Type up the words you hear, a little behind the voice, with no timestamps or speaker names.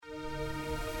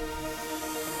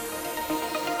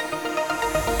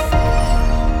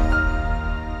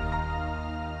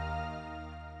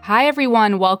Hi,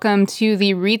 everyone. Welcome to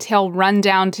the Retail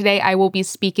Rundown. Today, I will be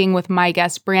speaking with my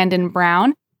guest, Brandon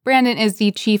Brown. Brandon is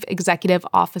the Chief Executive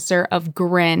Officer of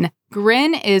Grin.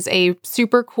 Grin is a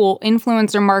super cool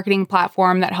influencer marketing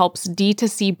platform that helps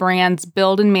D2C brands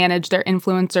build and manage their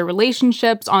influencer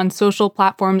relationships on social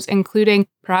platforms, including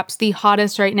perhaps the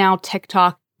hottest right now,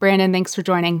 TikTok. Brandon, thanks for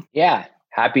joining. Yeah,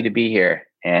 happy to be here.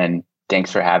 And thanks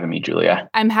for having me, Julia.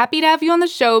 I'm happy to have you on the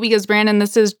show because, Brandon,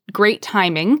 this is great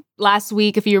timing. Last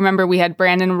week, if you remember, we had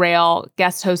Brandon Rail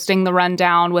guest hosting The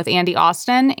Rundown with Andy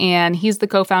Austin, and he's the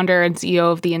co-founder and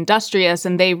CEO of The Industrious,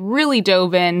 and they really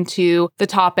dove into the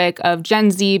topic of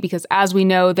Gen Z because, as we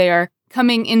know, they are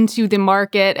coming into the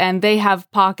market and they have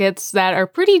pockets that are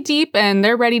pretty deep and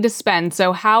they're ready to spend.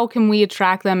 So how can we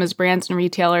attract them as brands and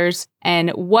retailers, and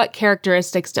what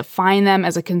characteristics define them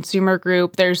as a consumer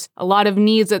group? There's a lot of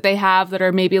needs that they have that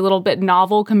are maybe a little bit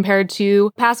novel compared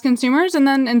to past consumers, and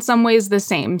then in some ways the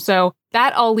same. So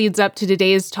that all leads up to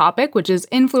today's topic, which is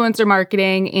influencer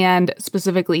marketing and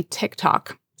specifically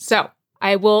TikTok. So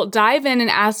I will dive in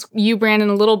and ask you, Brandon,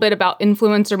 a little bit about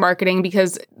influencer marketing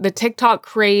because the TikTok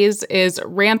craze is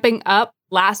ramping up.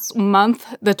 Last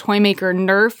month, the toy maker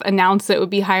Nerf announced that it would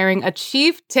be hiring a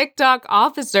chief TikTok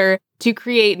officer to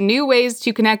create new ways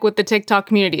to connect with the TikTok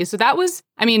community. So that was,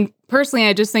 personally,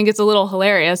 I just think it's a little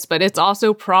hilarious, but it's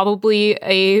also probably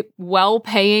a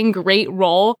well-paying, great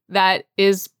role that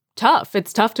is tough.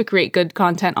 It's tough to create good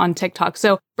content on TikTok.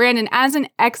 So, Brandon, as an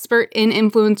expert in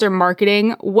influencer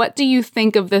marketing, what do you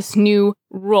think of this new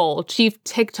role, Chief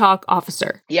TikTok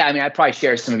Officer? Yeah, I'd probably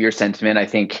share some of your sentiment. I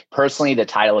think personally, the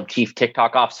title of Chief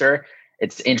TikTok Officer,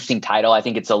 it's an interesting title. I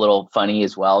think it's a little funny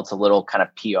as well. It's a little kind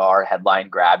of PR headline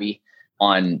grabby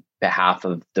on behalf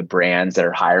of the brands that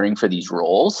are hiring for these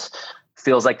roles.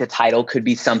 Feels like the title could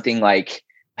be something like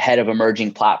head of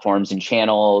emerging platforms and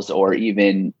channels, or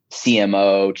even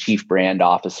CMO, chief brand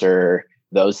officer,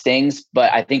 those things.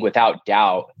 But I think without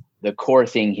doubt, the core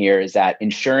thing here is that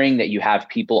ensuring that you have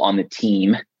people on the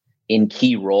team in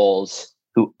key roles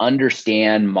who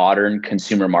understand modern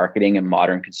consumer marketing and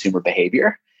modern consumer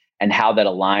behavior and how that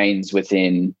aligns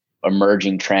within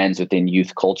emerging trends within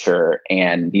youth culture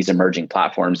and these emerging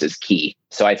platforms is key.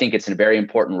 So I think it's a very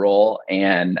important role,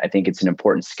 and I think it's an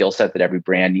important skill set that every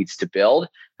brand needs to build.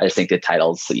 I just think the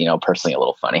title's, personally a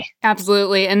little funny.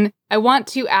 Absolutely. And I want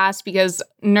to ask because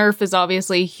Nerf is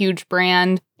obviously a huge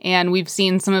brand, and we've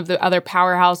seen some of the other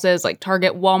powerhouses like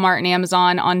Target, Walmart, and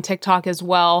Amazon on TikTok as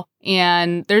well.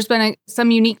 And there's been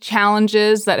some unique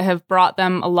challenges that have brought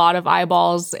them a lot of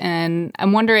eyeballs. And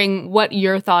I'm wondering what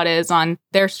your thought is on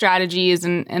their strategies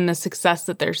and the success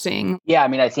that they're seeing. Yeah,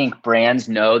 I think brands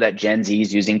know that Gen Z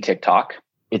is using TikTok.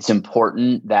 It's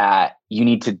important that you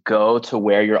need to go to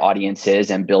where your audience is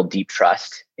and build deep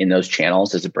trust in those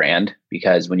channels as a brand,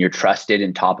 because when you're trusted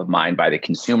and top of mind by the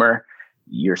consumer,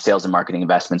 your sales and marketing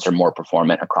investments are more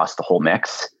performant across the whole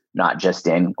mix, not just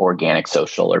in organic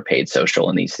social or paid social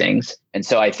and these things. And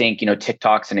so I think,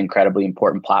 TikTok's an incredibly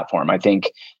important platform. I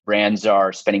think brands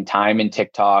are spending time in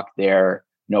TikTok. They're,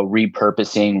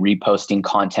 repurposing, reposting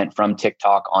content from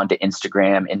TikTok onto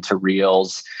Instagram, into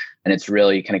Reels. And it's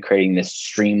really kind of creating this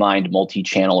streamlined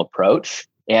multi-channel approach.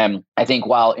 And I think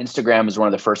while Instagram is one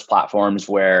of the first platforms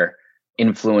where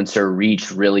influencer reach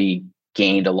really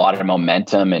gained a lot of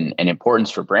momentum and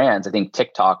importance for brands, I think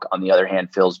TikTok, on the other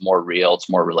hand, feels more real. It's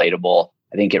more relatable.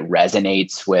 I think it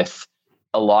resonates with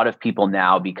a lot of people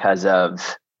now because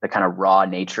of the kind of raw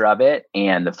nature of it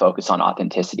and the focus on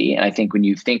authenticity. And I think when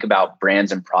you think about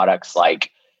brands and products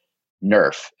like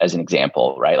Nerf as an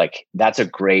example, right? Like that's a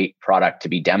great product to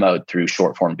be demoed through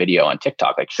short form video on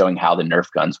TikTok, like showing how the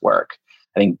Nerf guns work.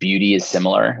 I think beauty is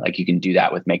similar. Like you can do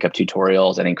that with makeup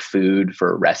tutorials. I think food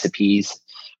for recipes,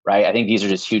 right? I think these are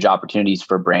just huge opportunities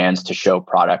for brands to show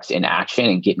products in action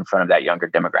and get in front of that younger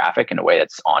demographic in a way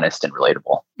that's honest and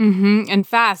relatable. And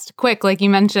fast, quick, like you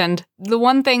mentioned. The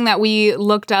one thing that we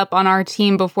looked up on our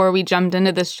team before we jumped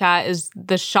into this chat is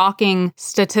the shocking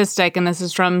statistic, and this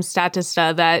is from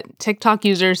Statista, that TikTok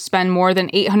users spend more than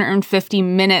 850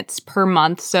 minutes per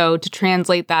month. So to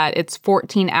translate that, it's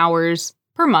 14 hours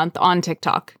per month on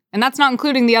TikTok. And that's not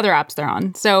including the other apps they're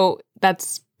on. So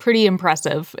that's pretty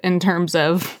impressive in terms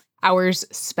of hours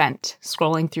spent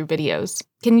scrolling through videos.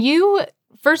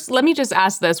 First, let me just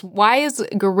ask this. Why is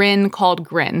Grin called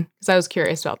Grin? Because I was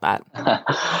curious about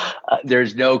that.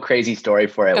 There's no crazy story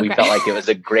for it. Okay. We felt like it was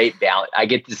a great balance. I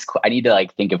need to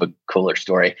think of a cooler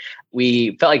story.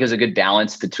 We felt like it was a good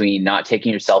balance between not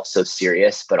taking yourself so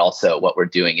serious, but also what we're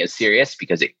doing is serious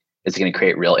because it's going to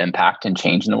create real impact and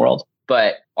change in the world.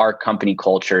 But our company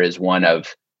culture is one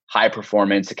of high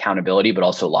performance, accountability, but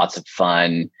also lots of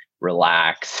fun,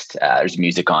 relaxed. There's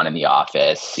music on in the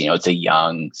office. It's a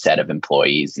young set of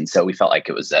employees. And so we felt like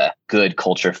it was a good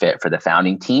culture fit for the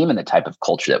founding team and the type of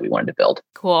culture that we wanted to build.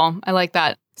 Cool. I like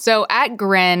that. So at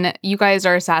Grin, you guys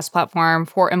are a SaaS platform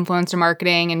for influencer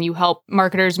marketing, and you help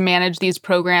marketers manage these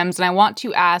programs. And I want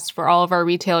to ask for all of our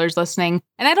retailers listening,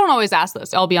 and I don't always ask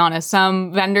this, I'll be honest,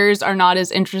 some vendors are not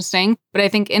as interesting, but I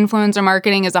think influencer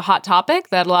marketing is a hot topic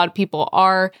that a lot of people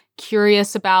are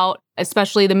curious about,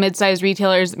 especially the mid-sized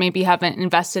retailers that maybe haven't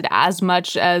invested as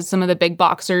much as some of the big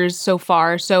boxers so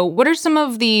far. So what are some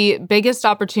of the biggest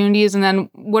opportunities, and then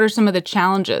what are some of the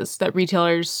challenges that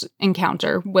retailers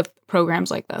encounter with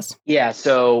programs like this? Yeah,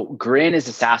 so Grin is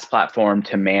a SaaS platform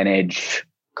to manage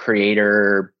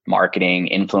creator marketing,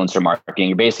 influencer marketing.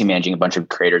 You're basically managing a bunch of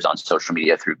creators on social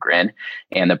media through Grin.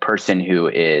 And the person who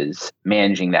is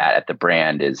managing that at the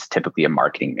brand is typically a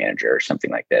marketing manager or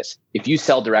something like this. If you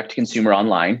sell direct to consumer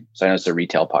online, so I know it's a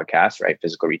retail podcast, right?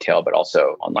 Physical retail, but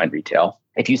also online retail.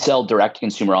 If you sell direct to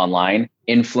consumer online,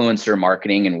 influencer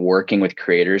marketing and working with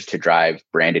creators to drive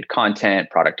branded content,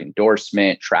 product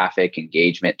endorsement, traffic,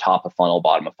 engagement, top of funnel,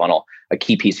 bottom of funnel, a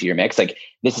key piece of your mix. Like,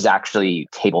 this is actually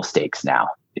table stakes now.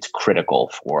 It's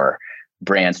critical for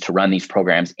brands to run these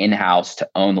programs in-house, to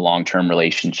own the long-term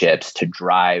relationships, to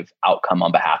drive outcome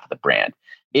on behalf of the brand.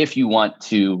 If you want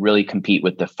to really compete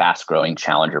with the fast-growing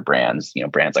challenger brands,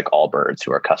 brands like Allbirds,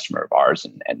 who are a customer of ours,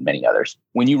 and many others.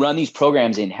 When you run these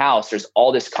programs in-house, there's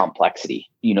all this complexity.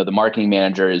 The marketing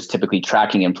manager is typically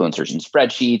tracking influencers in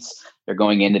spreadsheets. They're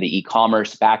going into the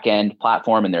e-commerce backend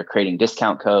platform and they're creating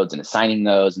discount codes and assigning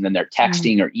those. And then they're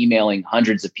texting or emailing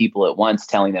hundreds of people at once,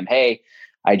 telling them, hey,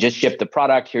 I just shipped the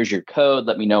product. Here's your code.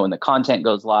 Let me know when the content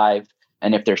goes live.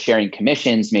 And if they're sharing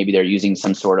commissions, maybe they're using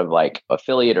some sort of like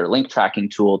affiliate or link tracking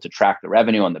tool to track the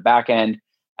revenue on the back end.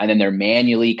 And then they're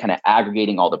manually kind of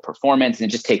aggregating all the performance. And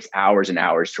it just takes hours and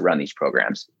hours to run these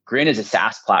programs. Grin is a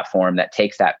SaaS platform that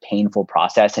takes that painful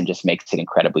process and just makes it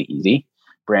incredibly easy.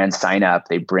 Brands sign up,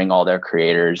 they bring all their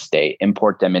creators, they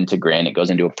import them into Grin. It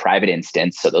goes into a private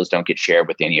instance, so those don't get shared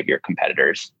with any of your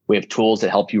competitors. We have tools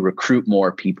that help you recruit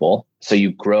more people, so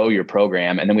you grow your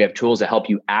program. And then we have tools that help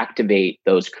you activate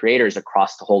those creators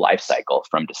across the whole life cycle,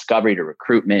 from discovery to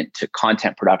recruitment to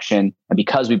content production. And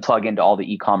because we plug into all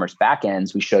the e-commerce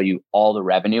backends, we show you all the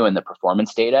revenue and the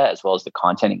performance data, as well as the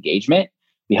content engagement.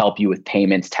 We help you with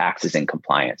payments, taxes, and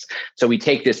compliance. So we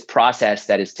take this process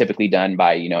that is typically done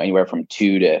by, anywhere from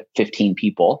 2 to 15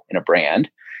 people in a brand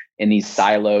in these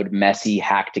siloed, messy,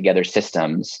 hacked together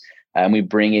systems. And we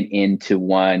bring it into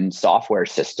one software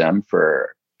system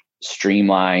for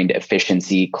streamlined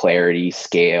efficiency, clarity,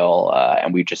 scale.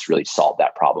 And we just really solved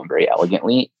that problem very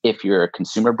elegantly if you're a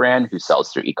consumer brand who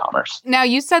sells through e-commerce. Now,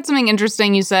 you said something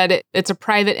interesting. You said it's a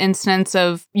private instance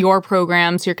of your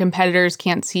programs. Your competitors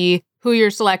can't see who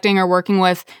you're selecting or working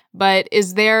with, but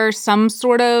is there some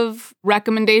sort of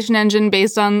recommendation engine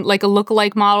based on like a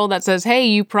lookalike model that says, hey,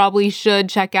 you probably should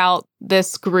check out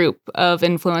this group of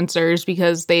influencers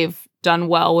because they've done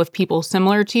well with people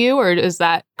similar to you, or is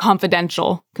that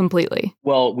confidential completely?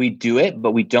 Well, we do it,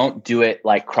 but we don't do it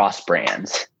like cross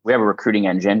brands. We have a recruiting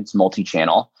engine, it's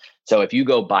multi-channel. So if you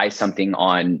go buy something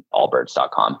on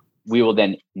allbirds.com, we will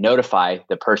then notify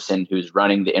the person who's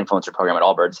running the influencer program at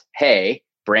Allbirds, hey,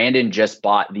 Brandon just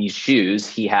bought these shoes.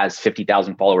 He has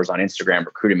 50,000 followers on Instagram.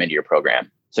 Recruit him into your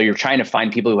program. So you're trying to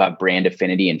find people who have brand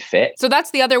affinity and fit. So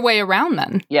that's the other way around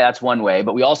then. Yeah, that's one way.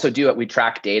 But we also do it. We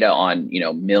track data on,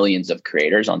 millions of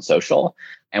creators on social,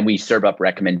 and we serve up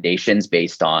recommendations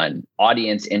based on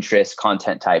audience, interest,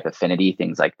 content type, affinity,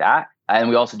 things like that. And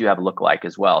we also do have a lookalike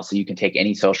as well. So you can take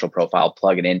any social profile,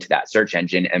 plug it into that search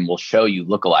engine, and we'll show you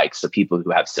lookalikes, so people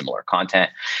who have similar content.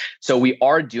 So we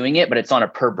are doing it, but it's on a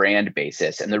per brand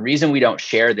basis. And the reason we don't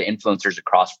share the influencers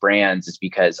across brands is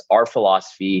because our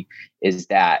philosophy is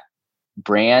that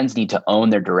brands need to own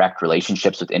their direct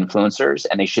relationships with influencers,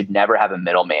 and they should never have a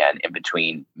middleman in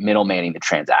between middlemaning the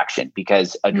transaction,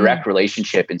 because a direct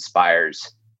relationship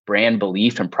inspires brand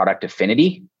belief and product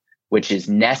affinity, which is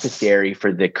necessary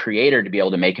for the creator to be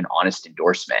able to make an honest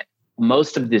endorsement.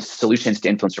 Most of the solutions to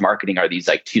influencer marketing are these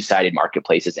like two-sided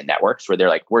marketplaces and networks where they're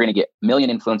like, we're going to get 1 million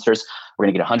influencers, we're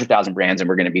going to get 100,000 brands, and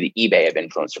we're going to be the eBay of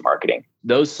influencer marketing.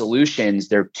 Those solutions,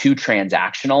 they're too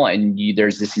transactional, and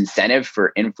there's this incentive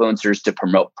for influencers to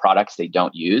promote products they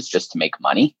don't use just to make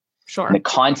money. Sure. And the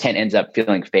content ends up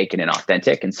feeling fake and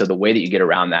inauthentic. And so the way that you get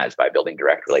around that is by building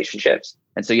direct relationships.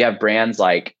 And so you have brands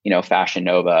like, Fashion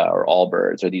Nova or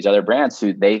Allbirds or these other brands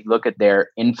who they look at their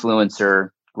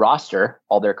influencer roster,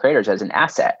 all their creators, as an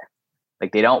asset.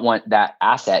 Like, they don't want that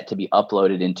asset to be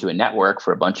uploaded into a network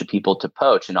for a bunch of people to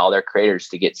poach and all their creators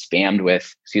to get spammed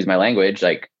with, excuse my language,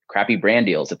 like crappy brand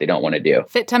deals that they don't want to do.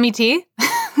 Fit tummy tea.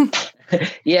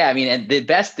 Yeah. I mean, and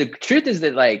the truth is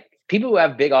that like people who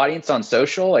have big audience on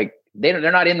social, like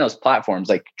they're not in those platforms,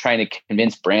 like trying to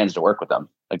convince brands to work with them.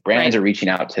 Like brands are reaching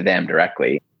out to them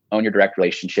directly. Own your direct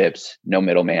relationships, no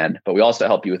middleman. But we also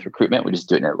help you with recruitment. We just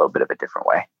do it in a little bit of a different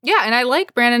way. Yeah. And I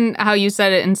like, Brandon, how you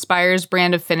said it inspires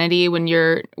brand affinity when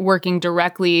you're working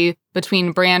directly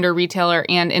between brand or retailer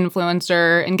and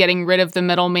influencer and getting rid of the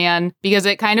middleman, because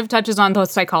it kind of touches on the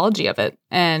psychology of it.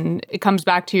 And it comes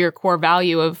back to your core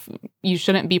value of you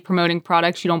shouldn't be promoting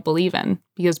products you don't believe in,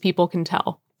 because people can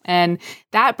tell. And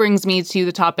that brings me to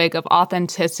the topic of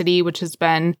authenticity, which has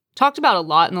been talked about a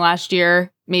lot in the last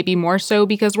year, maybe more so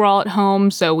because we're all at home.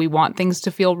 So we want things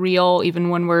to feel real, even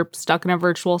when we're stuck in a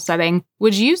virtual setting.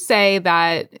 Would you say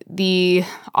that the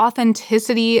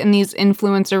authenticity in these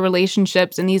influencer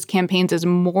relationships and these campaigns is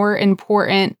more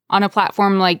important on a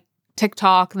platform like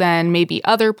TikTok than maybe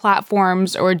other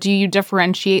platforms, or do you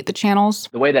differentiate the channels?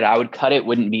 The way that I would cut it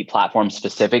wouldn't be platform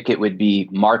specific. It would be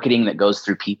marketing that goes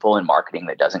through people and marketing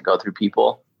that doesn't go through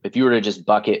people. If you were to just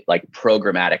bucket like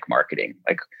programmatic marketing,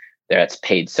 like that's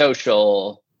paid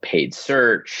social, paid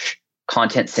search,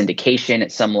 content syndication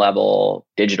at some level,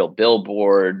 digital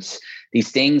billboards, these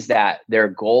things that their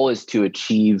goal is to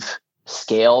achieve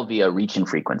scale via reach and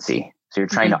frequency. So you're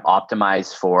trying to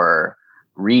optimize for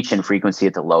reach and frequency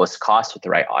at the lowest cost with the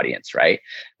right audience, right?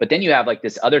 But then you have like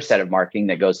this other set of marketing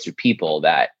that goes through people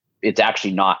that it's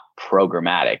actually not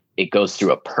programmatic. It goes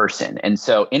through a person. And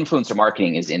so influencer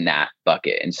marketing is in that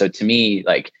bucket. And so to me,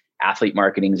 like athlete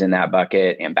marketing is in that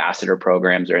bucket, ambassador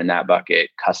programs are in that bucket,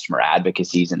 customer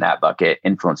advocacy is in that bucket,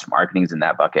 influencer marketing is in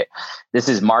that bucket. This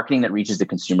is marketing that reaches the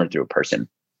consumer through a person.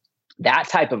 That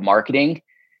type of marketing,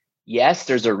 yes,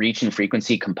 there's a reach and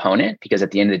frequency component because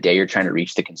at the end of the day, you're trying to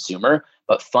reach the consumer.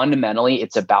 But fundamentally,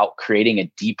 it's about creating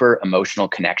a deeper emotional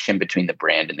connection between the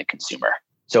brand and the consumer.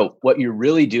 So what you're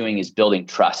really doing is building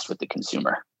trust with the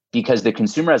consumer, because the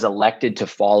consumer has elected to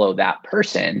follow that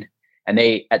person and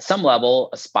they, at some level,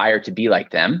 aspire to be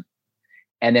like them.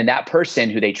 And then that person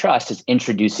who they trust is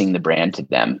introducing the brand to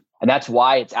them. And that's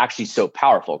why it's actually so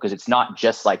powerful, because it's not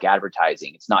just like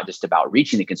advertising. It's not just about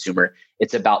reaching the consumer.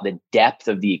 It's about the depth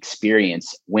of the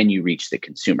experience when you reach the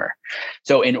consumer.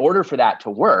 So in order for that to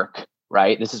work,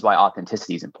 right, this is why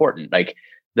authenticity is important. Like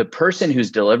the person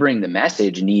who's delivering the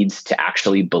message needs to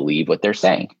actually believe what they're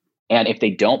saying. And if they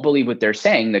don't believe what they're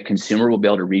saying, the consumer will be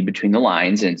able to read between the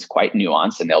lines, and it's quite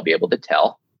nuanced and they'll be able to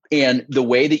tell. And the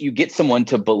way that you get someone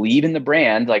to believe in the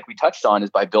brand, like we touched on, is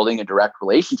by building a direct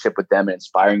relationship with them and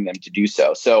inspiring them to do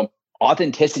so. So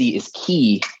authenticity is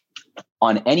key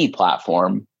on any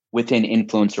platform within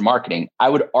influencer marketing. I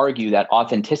would argue that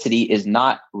authenticity is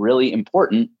not really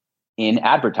important in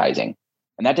advertising.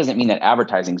 And that doesn't mean that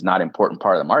advertising is not an important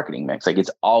part of the marketing mix. Like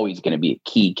it's always going to be a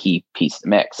key piece of the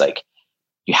mix. Like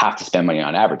you have to spend money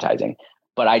on advertising.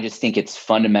 But I just think it's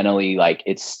fundamentally like,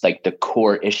 it's like the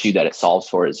core issue that it solves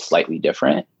for is slightly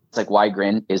different. It's like why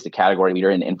Grin is the category leader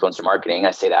in influencer marketing.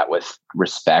 I say that with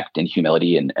respect and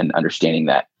humility and understanding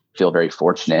that I feel very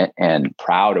fortunate and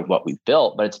proud of what we've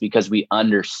built. But it's because we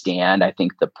understand, I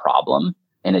think, the problem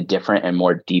in a different and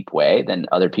more deep way than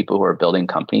other people who are building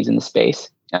companies in the space.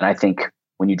 And I think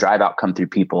when you drive outcome through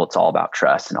people, it's all about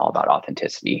trust and all about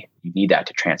authenticity. You need that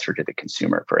to transfer to the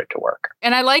consumer for it to work.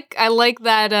 And I like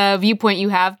that viewpoint you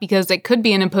have, because it could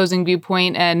be an imposing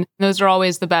viewpoint. And those are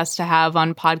always the best to have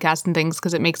on podcasts and things,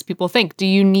 because it makes people think, do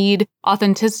you need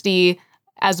authenticity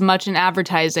as much in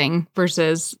advertising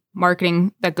versus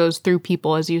marketing that goes through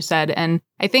people, as you said? And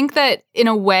I think that in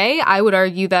a way, I would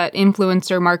argue that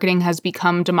influencer marketing has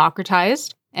become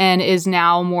democratized and is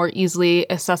now more easily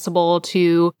accessible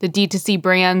to the D2C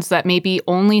brands that maybe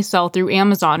only sell through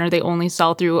Amazon, or they only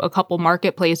sell through a couple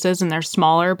marketplaces and they're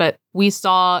smaller. But we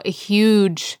saw a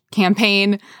huge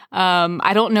campaign.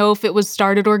 I don't know if it was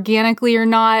started organically or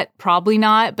not, probably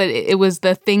not, but it was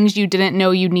the things you didn't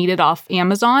know you needed off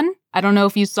Amazon. I don't know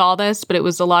if you saw this, but it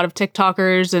was a lot of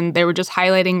TikTokers and they were just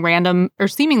highlighting random or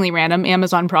seemingly random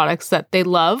Amazon products that they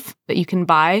love that you can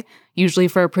buy, usually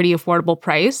for a pretty affordable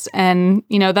price. And,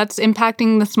 you know, that's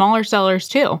impacting the smaller sellers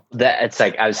too. That it's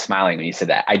like, I was smiling when you said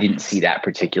that. I didn't see that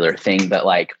particular thing, but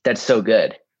like, that's so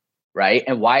good, right?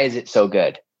 And why is it so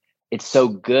good? It's so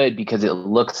good because it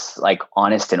looks like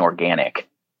honest and organic.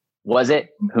 Was it?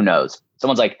 Who knows?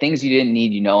 Someone's like, things you didn't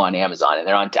need, you know, on Amazon. And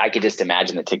they're on, I could just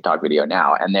imagine the TikTok video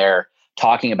now. And they're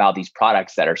talking about these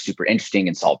products that are super interesting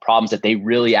and solve problems that they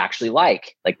really actually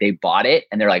like. Like they bought it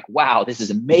and they're like, wow, this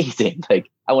is amazing. Like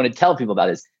I want to tell people about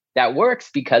this. That works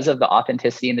because of the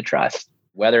authenticity and the trust.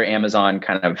 Whether Amazon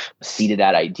kind of seeded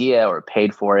that idea or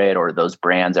paid for it or those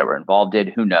brands that were involved did,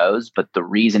 who knows? But the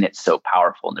reason it's so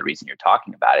powerful and the reason you're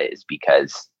talking about it is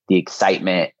because the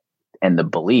excitement and the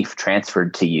belief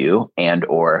transferred to you and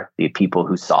or the people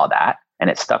who saw that, and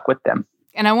it stuck with them.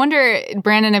 And I wonder,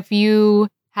 Brandon, if you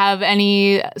have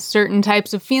any certain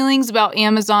types of feelings about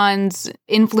Amazon's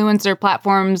influencer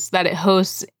platforms that it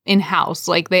hosts in-house.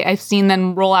 Like I've seen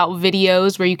them roll out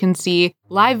videos where you can see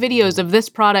live videos of this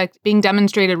product being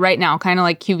demonstrated right now, kind of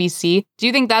like QVC. Do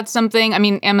you think that's something, I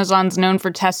mean, Amazon's known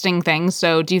for testing things,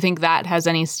 so do you think that has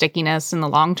any stickiness in the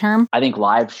long term? I think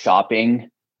live shopping,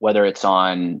 whether it's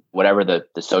on whatever the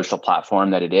social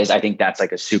platform that it is, I think that's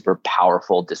like a super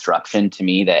powerful disruption to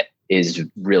me that is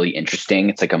really interesting.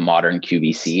 It's like a modern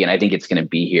QVC, and I think it's going to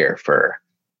be here for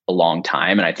a long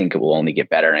time, and I think it will only get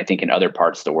better. And I think in other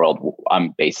parts of the world,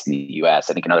 I'm based in the US,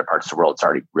 I think in other parts of the world, it's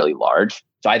already really large.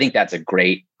 So I think that's a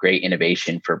great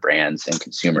innovation for brands and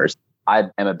consumers. I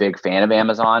am a big fan of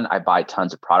Amazon. I buy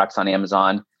tons of products on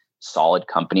Amazon. Solid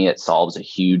company that solves a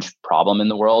huge problem in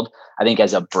the world. I think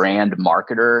as a brand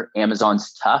marketer,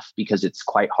 Amazon's tough because it's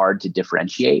quite hard to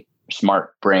differentiate.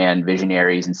 Smart brand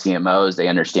visionaries and CMOs, they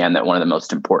understand that one of the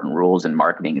most important rules in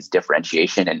marketing is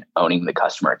differentiation and owning the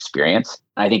customer experience.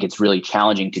 And I think it's really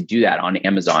challenging to do that on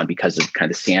Amazon because of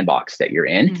kind of the sandbox that you're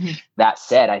in. Mm-hmm. That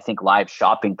said, I think live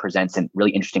shopping presents a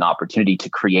really interesting opportunity to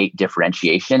create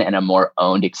differentiation and a more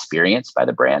owned experience by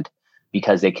the brand,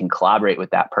 because they can collaborate with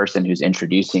that person who's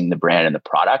introducing the brand and the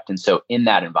product. And so in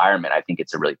that environment, I think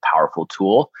it's a really powerful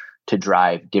tool to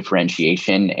drive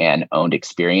differentiation and owned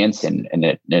experience in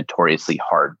a notoriously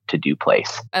hard to do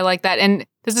place. I like that. And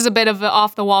this is a bit of an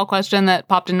off the wall question that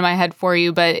popped into my head for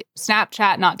you, but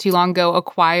Snapchat not too long ago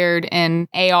acquired an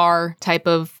AR type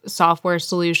of software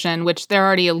solution, which they're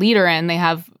already a leader in. They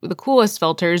have the coolest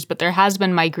filters, but there has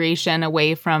been migration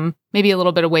away from, maybe a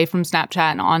little bit away from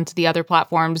Snapchat and onto the other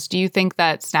platforms. Do you think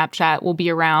that Snapchat will be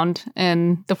around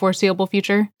in the foreseeable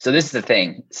future? So this is the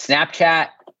thing. Snapchat,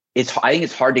 I think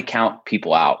it's hard to count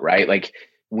people out, right? Like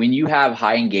when you have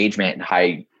high engagement and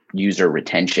high user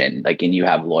retention, like, and you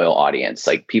have loyal audience,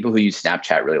 like people who use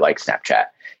Snapchat really like Snapchat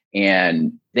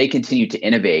and they continue to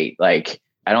innovate. Like,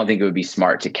 I don't think it would be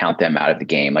smart to count them out of the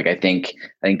game. Like, I think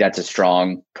that's a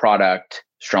strong product,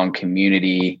 strong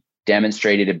community,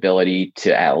 demonstrated ability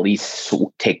to at least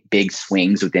take big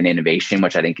swings within innovation,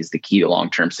 which I think is the key to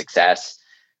long-term success,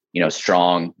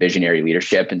 strong visionary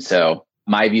leadership. And so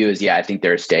my view is, I think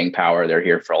they're a staying power. They're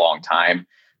here for a long time.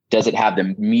 Does it have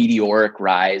the meteoric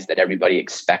rise that everybody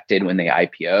expected when they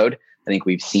IPO'd? I think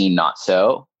we've seen not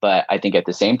so, but I think at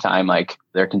the same time, like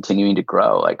they're continuing to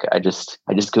grow. Like I just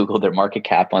Googled their market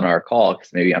cap on our call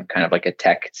because maybe I'm kind of like a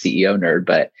tech CEO nerd,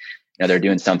 but they're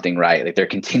doing something right. Like they're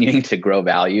continuing to grow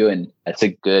value, and that's a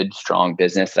good, strong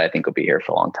business that I think will be here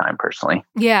for a long time personally.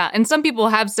 Yeah. And some people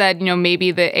have said,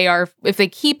 maybe the AR, if they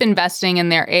keep investing in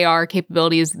their AR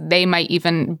capabilities, they might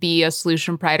even be a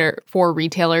solution provider for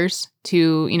retailers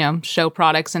to, show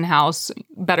products in-house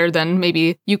better than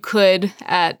maybe you could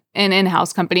at an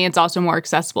in-house company. It's also more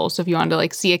accessible. So if you want to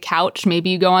see a couch, maybe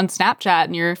you go on Snapchat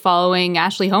and you're following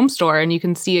Ashley Home Store and you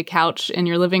can see a couch in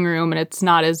your living room and it's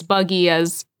not as buggy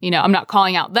as, I'm not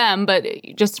calling out them, but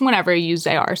just whenever you use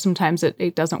AR, sometimes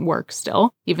it doesn't work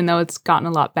still, even though it's gotten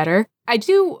a lot better. I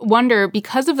do wonder,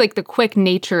 because of the quick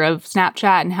nature of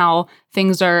Snapchat and how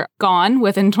things are gone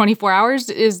within 24 hours,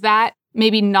 is that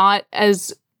maybe not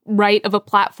as right of a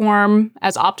platform,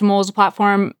 as optimal as a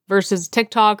platform versus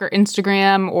TikTok or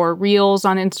Instagram or Reels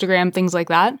on Instagram, things like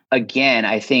that? Again,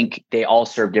 I think they all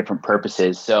serve different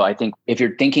purposes. So I think if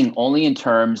you're thinking only in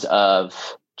terms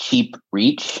of cheap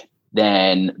reach,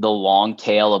 then the long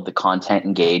tail of the content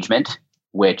engagement,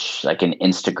 which like an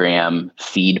Instagram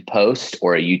feed post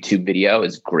or a YouTube video,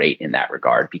 is great in that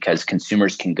regard because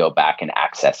consumers can go back and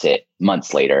access it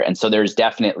months later. And so there's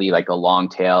definitely a long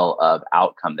tail of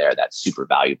outcome there that's super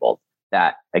valuable.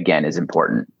 That, again, is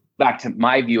important. Back to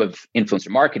my view of influencer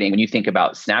marketing, when you think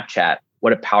about Snapchat,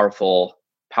 what a powerful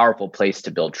place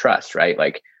to build trust, right?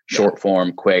 Like short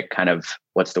form, quick, kind of,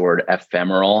 what's the word,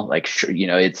 ephemeral,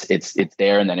 it's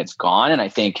there and then it's gone. And I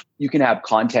think you can have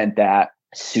content that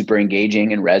super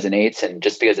engaging and resonates. And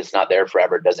just because it's not there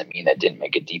forever doesn't mean that it didn't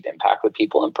make a deep impact with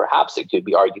people. And perhaps it could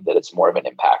be argued that it's more of an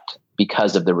impact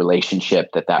because of the relationship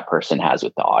that person has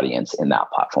with the audience in that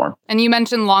platform. And you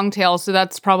mentioned long tail. So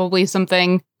that's probably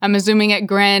something I'm assuming at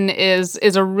Grin is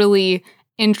a really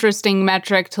interesting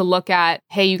metric to look at.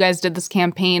 Hey, you guys did this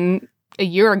campaign a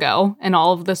year ago, and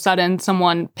all of a sudden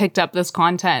someone picked up this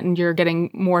content and you're getting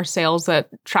more sales that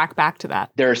track back to that.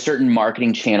 There are certain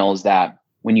marketing channels that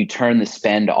when you turn the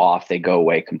spend off, they go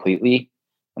away completely.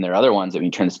 And there are other ones that when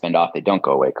you turn the spend off, they don't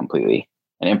go away completely.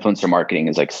 And influencer marketing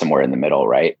is like somewhere in the middle,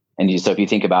 right? So if you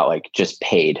think about like just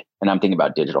paid, and I'm thinking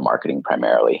about digital marketing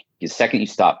primarily, the second you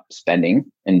stop spending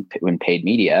in paid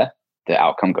media, the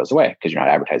outcome goes away because you're not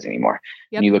advertising anymore.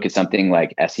 Yep. And you look at something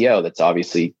like SEO, that's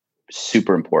obviously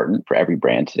super important for every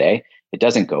brand today. It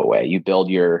doesn't go away. You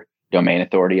build your domain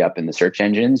authority up in the search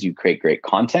engines, you create great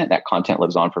content. That content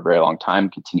lives on for a very long time,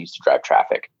 continues to drive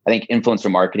traffic. I think influencer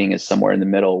marketing is somewhere in the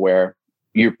middle where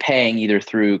you're paying either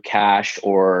through cash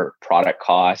or product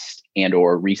cost and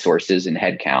or resources and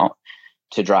headcount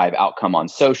to drive outcome on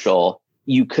social.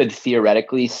 You could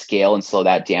theoretically scale and slow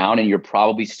that down, and you're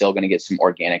probably still going to get some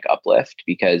organic uplift,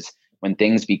 because when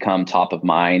things become top of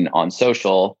mind on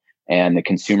social and the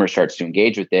consumer starts to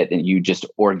engage with it, then you just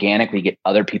organically get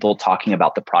other people talking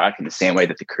about the product in the same way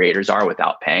that the creators are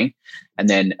without paying. And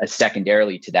then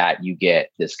secondarily to that, you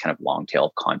get this kind of long tail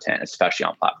of content, especially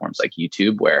on platforms like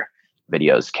YouTube, where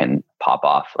videos can pop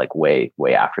off like way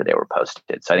after they were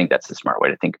posted. So I think that's the smart way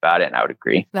to think about it. And I would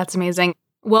agree. That's amazing.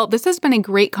 Well, this has been a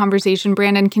great conversation,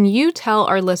 Brandon. Can you tell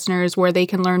our listeners where they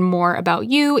can learn more about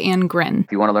you and Grin?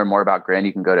 If you want to learn more about Grin,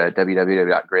 you can go to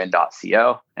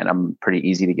www.grin.co. And I'm pretty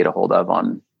easy to get a hold of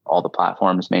on all the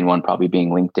platforms, main one probably being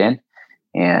LinkedIn.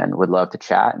 And would love to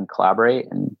chat and collaborate.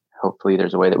 And hopefully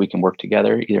there's a way that we can work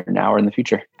together either now or in the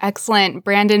future. Excellent.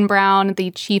 Brandon Brown, the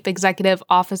Chief Executive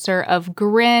Officer of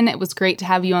Grin. It was great to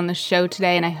have you on the show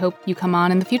today, and I hope you come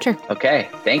on in the future. Okay.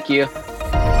 Thank you.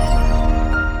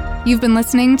 You've been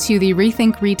listening to the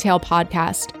Rethink Retail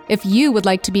podcast. If you would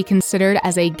like to be considered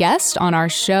as a guest on our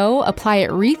show, apply at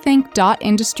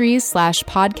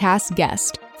rethink.industries/podcast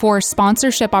guest. For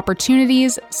sponsorship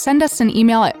opportunities, send us an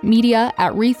email at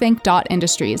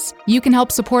media@rethink.industries. You can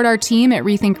help support our team at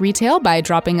Rethink Retail by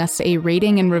dropping us a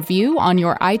rating and review on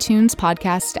your iTunes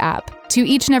podcast app. To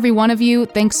each and every one of you,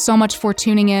 thanks so much for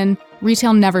tuning in.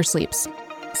 Retail never sleeps.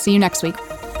 See you next week.